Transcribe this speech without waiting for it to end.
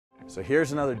So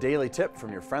here's another daily tip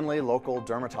from your friendly local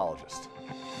dermatologist.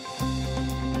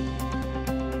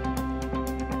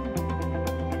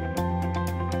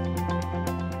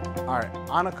 All right,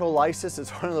 onycholysis is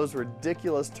one of those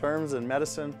ridiculous terms in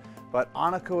medicine, but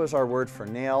onycho is our word for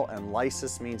nail and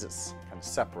lysis means it's kind of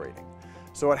separating.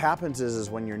 So what happens is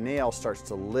when your nail starts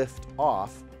to lift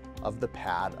off of the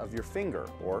pad of your finger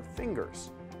or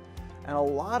fingers. And a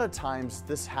lot of times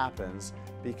this happens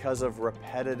because of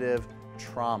repetitive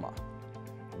trauma.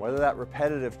 Whether that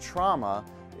repetitive trauma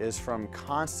is from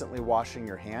constantly washing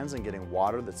your hands and getting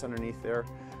water that's underneath there,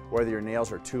 whether your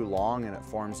nails are too long and it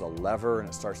forms a lever and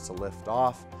it starts to lift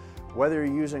off, whether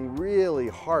you're using really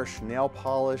harsh nail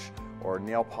polish or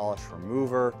nail polish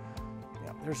remover,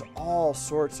 there's all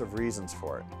sorts of reasons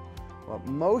for it. But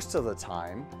most of the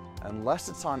time, unless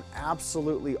it's on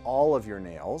absolutely all of your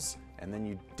nails, and then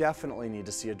you definitely need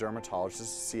to see a dermatologist to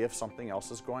see if something else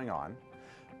is going on.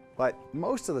 But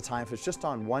most of the time, if it's just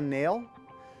on one nail,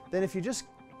 then if you just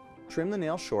trim the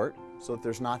nail short so that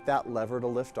there's not that lever to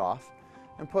lift off,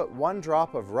 and put 1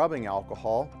 drop of rubbing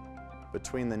alcohol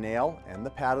between the nail and the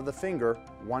pad of the finger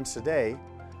once a day,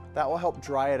 that will help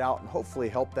dry it out and hopefully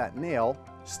help that nail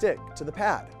stick to the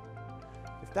pad.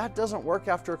 If that doesn't work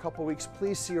after a couple weeks,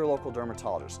 please see your local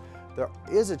dermatologist. There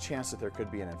is a chance that there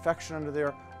could be an infection under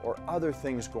there or other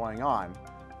things going on,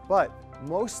 but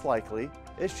most likely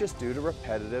it's just due to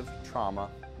repetitive trauma,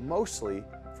 mostly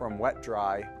from wet,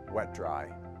 dry, wet, dry,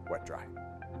 wet, dry.